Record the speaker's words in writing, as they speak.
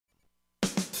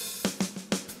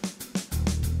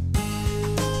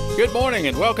Good morning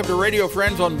and welcome to Radio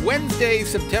Friends on Wednesday,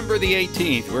 September the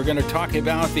 18th. We're going to talk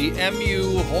about the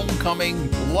MU Homecoming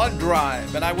Blood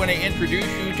Drive. And I want to introduce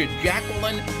you to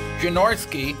Jacqueline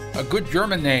Janorschke, a good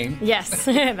German name. Yes, that's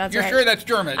right. You're sure that's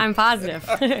German? I'm positive.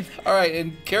 All right,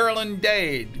 and Carolyn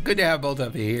Dade. Good to have both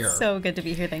of you here. So good to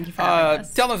be here. Thank you for having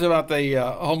us. Tell us about the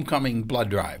Homecoming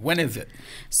Blood Drive. When is it?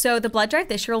 So the blood drive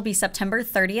this year will be September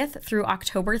 30th through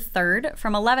October 3rd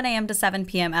from 11 a.m. to 7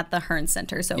 p.m. at the Hearn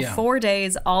Center. So 4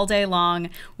 days, all day long.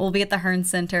 We'll be at the Hearn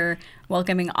Center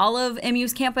welcoming all of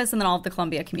MU's campus and then all of the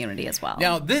Columbia community as well.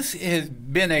 Now, this has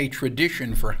been a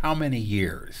tradition for how many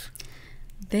years?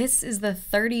 This is the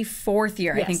 34th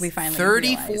year, I think we finally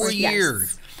 34 realized. years.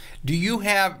 Yes. Do you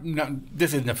have, no,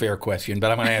 this isn't a fair question,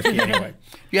 but I'm going to ask you anyway.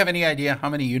 Do you have any idea how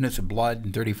many units of blood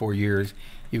in 34 years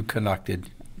you've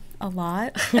conducted? A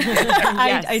lot.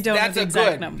 Yes. I don't have the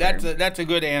exact number. That's a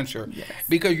good answer. Yes.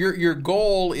 Because your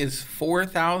goal is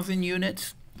 4,000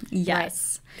 units?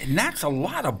 Yes. And that's a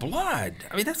lot of blood.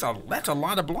 I mean, that's a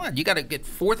lot of blood. You got to get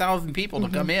 4,000 people to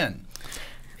come in.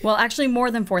 Well, actually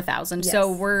more than 4,000. Yes.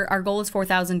 So our goal is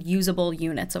 4,000 usable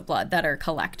units of blood that are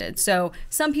collected. So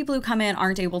some people who come in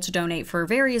aren't able to donate for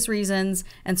various reasons,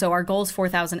 and so our goal is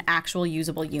 4,000 actual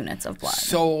usable units of blood.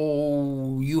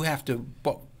 So you have to,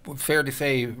 fair to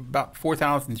say, about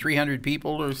 4,300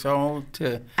 people or so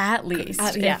to at least,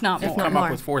 if not more. Come up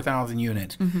with 4,000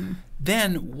 units. Mm-hmm.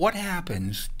 Then what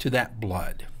happens to that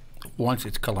blood once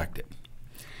it's collected?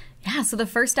 Yeah, so the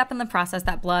first step in the process,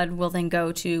 that blood will then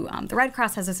go to, the Red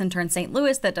Cross has a center in St.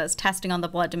 Louis that does testing on the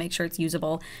blood to make sure it's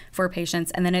usable for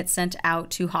patients, and then it's sent out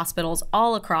to hospitals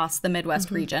all across the Midwest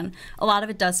region. A lot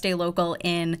of it does stay local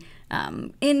in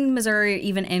Missouri,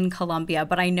 even in Columbia,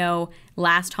 but I know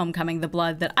last homecoming, the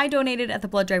blood that I donated at the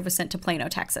blood drive was sent to Plano,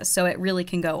 Texas, so it really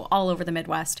can go all over the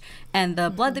Midwest, and the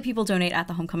blood that people donate at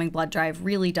the homecoming blood drive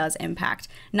really does impact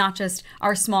not just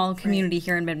our small community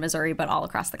here in mid-Missouri, but all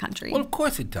across the country. Well, of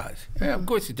course it does. Yeah, of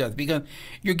course it does, because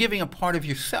you're giving a part of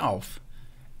yourself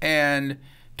and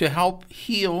to help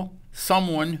heal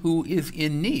someone who is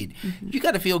in need. You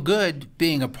got to feel good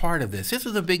being a part of this. This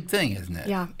is a big thing, isn't it?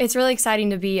 Yeah, it's really exciting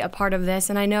to be a part of this.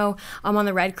 And I know on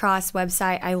the Red Cross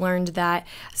website, I learned that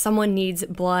someone needs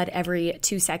blood every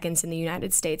 2 seconds in the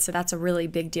United States. So that's a really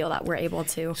big deal that we're able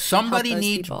to Somebody help those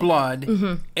needs people.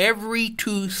 Blood every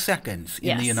 2 seconds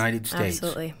in the United States.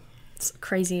 Absolutely. It's a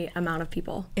crazy amount of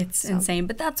people. It's insane,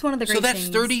 but that's one of the great things.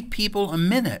 So that's 30 people a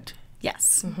minute.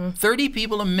 Yes. 30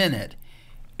 people a minute.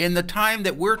 In the time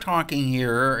that we're talking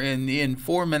here, in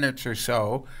 4 minutes or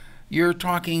so, you're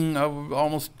talking of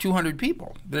almost 200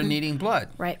 people that are needing blood.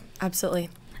 Right,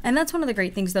 absolutely. And that's one of the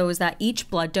great things, though, is that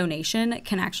each blood donation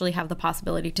can actually have the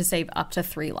possibility to save up to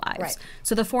 3 lives. Right.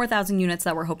 So the 4,000 units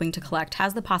that we're hoping to collect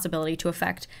has the possibility to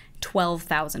affect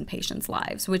 12,000 patients'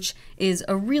 lives, which is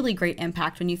a really great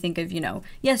impact when you think of,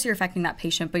 yes, you're affecting that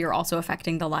patient, but you're also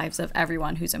affecting the lives of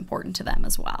everyone who's important to them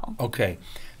as well. Okay.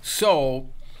 So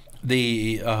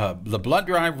the blood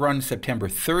drive runs September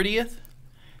 30th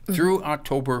through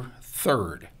October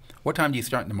 3rd. What time do you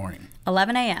start in the morning?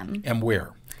 11 a.m. And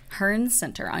where? Hearn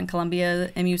Center on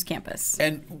Columbia MU's campus.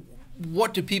 And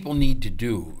what do people need to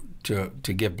do to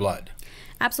give blood?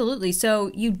 Absolutely. So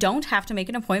you don't have to make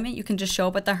an appointment. You can just show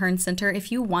up at the Hearn Center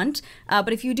if you want.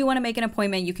 But if you do want to make an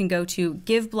appointment, you can go to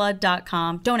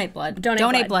giveblood.com,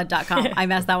 donateblood.com. I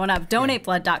messed that one up.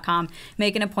 Donateblood.com.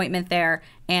 Make an appointment there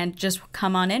and just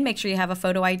come on in. Make sure you have a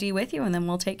photo ID with you, and then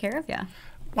we'll take care of you.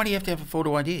 Why do you have to have a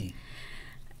photo ID?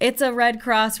 It's a Red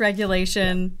Cross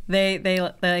regulation. They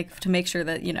like to make sure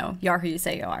that you are who you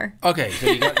say you are. Okay, so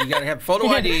you got to have photo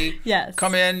ID. Yes.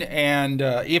 Come in, and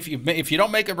if you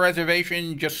don't make a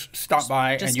reservation, just stop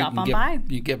by and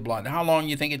you get blood. How long do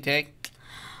you think it take?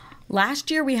 Last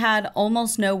year we had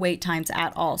almost no wait times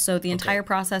at all, so the entire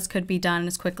process could be done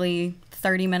as quickly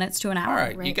 30 minutes to an hour. All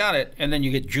right, you got it. And then you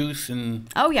get juice and...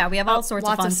 Oh, yeah, we have all sorts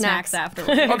of fun snacks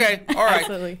afterwards. Okay, all right.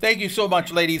 Absolutely. Thank you so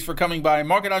much, ladies, for coming by.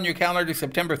 Mark it on your calendar,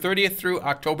 September 30th through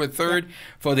October 3rd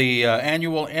for the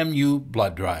annual MU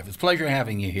Blood Drive. It's a pleasure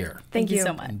having you here. Thank you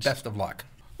so much. And best of luck.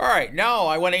 All right, now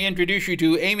I want to introduce you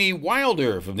to Amy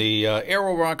Wilder from the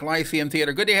Arrow Rock Lyceum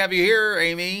Theatre. Good to have you here,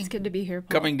 Amy. It's good to be here,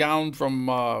 Paul. Coming down from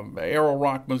Arrow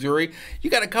Rock, Missouri. You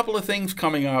got a couple of things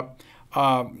coming up.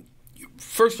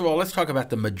 First of all, let's talk about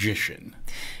The Magician.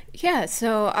 Yeah,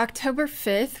 so October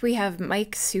 5th, we have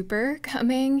Mike Super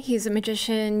coming. He's a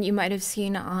magician you might have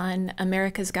seen on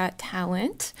America's Got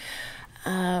Talent.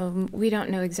 We don't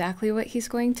know exactly what he's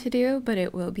going to do, but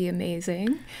it will be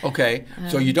amazing. Okay,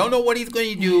 so you don't know what he's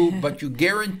going to do, but you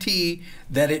guarantee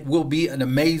that it will be an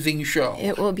amazing show.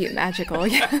 It will be magical,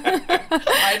 yeah.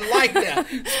 I like that.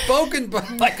 Spoken by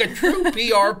like a true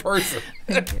PR person.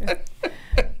 Thank you.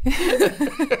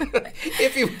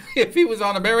 if he was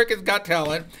on America's Got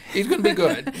Talent, he's going to be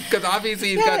good because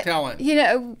obviously he's got talent. You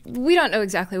know, we don't know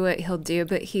exactly what he'll do,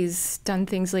 but he's done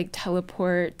things like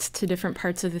teleport to different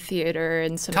parts of the theater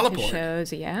and some of his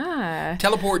shows. Yeah.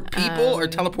 Teleport people or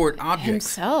teleport objects?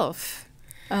 Himself.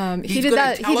 He did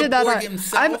that. He did that.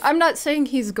 Himself? I'm not saying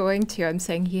he's going to. I'm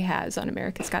saying he has on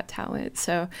America's Got Talent.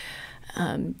 So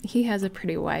he has a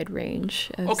pretty wide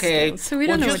range of skills. So we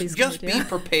don't know what he's going to do. Just be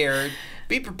prepared.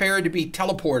 Be prepared to be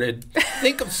teleported.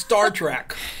 Think of Star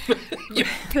Trek.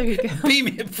 There you go. Beam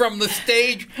him from the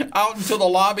stage out into the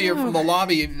lobby or from the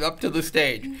lobby up to the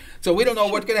stage. So we don't know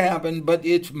what's going to happen, but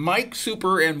it's Mike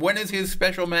Super, and when is his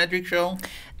special magic show?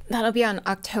 That'll be on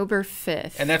October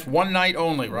 5th. And that's one night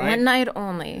only, right? One night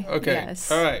only. Okay. Yes.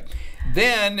 All right.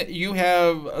 Then you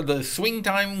have the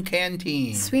Swingtime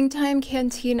Canteen. Swingtime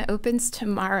Canteen opens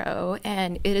tomorrow,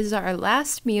 and it is our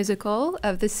last musical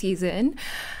of the season.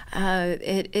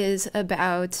 It is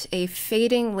about a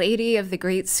fading lady of the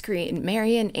great screen,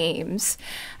 Marion Ames.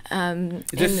 Is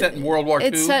this set in World War II?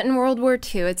 It's set in World War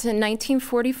II. It's in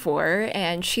 1944,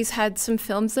 and she's had some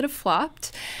films that have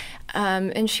flopped.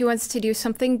 And she wants to do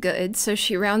something good, so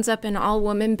she rounds up an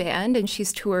all-woman band, and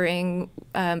she's touring,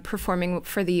 performing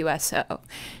for the USO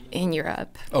in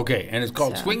Europe. Okay, and it's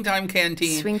called Swingtime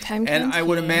Canteen. Swingtime Canteen. And I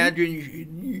would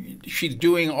imagine she's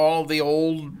doing all the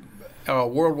old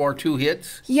World War II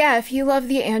hits. Yeah, if you love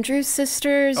the Andrews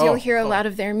Sisters, you'll hear a lot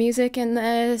of their music in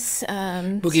this.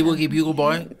 Boogie Woogie Bugle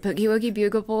Boy. Boogie Woogie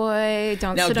Bugle Boy.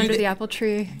 Don't sit under the apple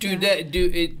tree.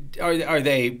 Are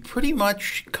they pretty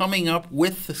much coming up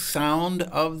with the sound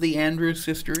of the Andrews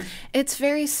Sisters? It's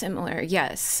very similar,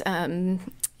 yes.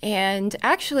 And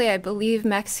actually, I believe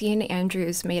Maxine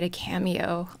Andrews made a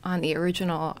cameo on the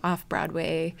original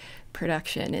off-Broadway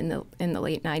production in the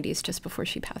late 90s, just before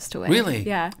she passed away. Really?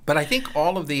 Yeah. But I think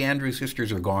all of the Andrews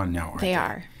Sisters are gone now, aren't they? They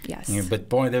are, yes. Yeah, but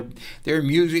boy, their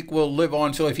music will live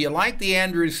on. So if you like the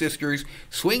Andrews Sisters,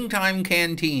 Swingtime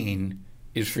Canteen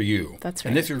is for you. That's right.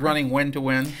 And this is running when to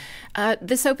when?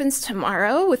 This opens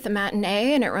tomorrow with the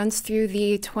matinee, and it runs through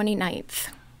the 29th.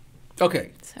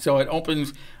 Okay, so it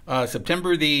opens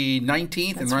September the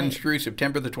 19th and runs through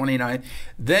September the 29th.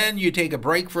 Then you take a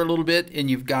break for a little bit, and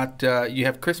you've got you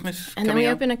have Christmas and coming then we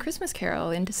up? open A Christmas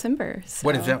Carol in December. So.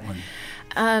 What is that one?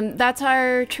 That's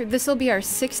our. This will be our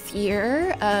 6th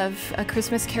year of A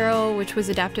Christmas Carol, which was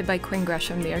adapted by Quinn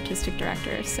Gresham, the artistic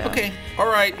director. So. Okay,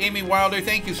 all right, Amy Wilder,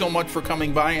 thank you so much for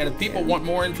coming by. And if people want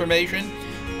more information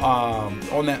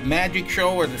on that magic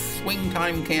show or the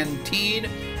Swingtime Canteen,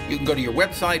 you can go to your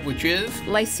website, which is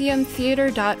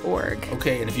lyceumtheater.org.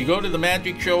 Okay, and if you go to the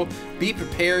magic show, be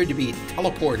prepared to be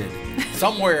teleported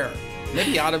somewhere,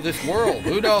 maybe out of this world.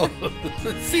 Who knows?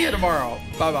 See you tomorrow.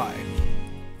 Bye-bye.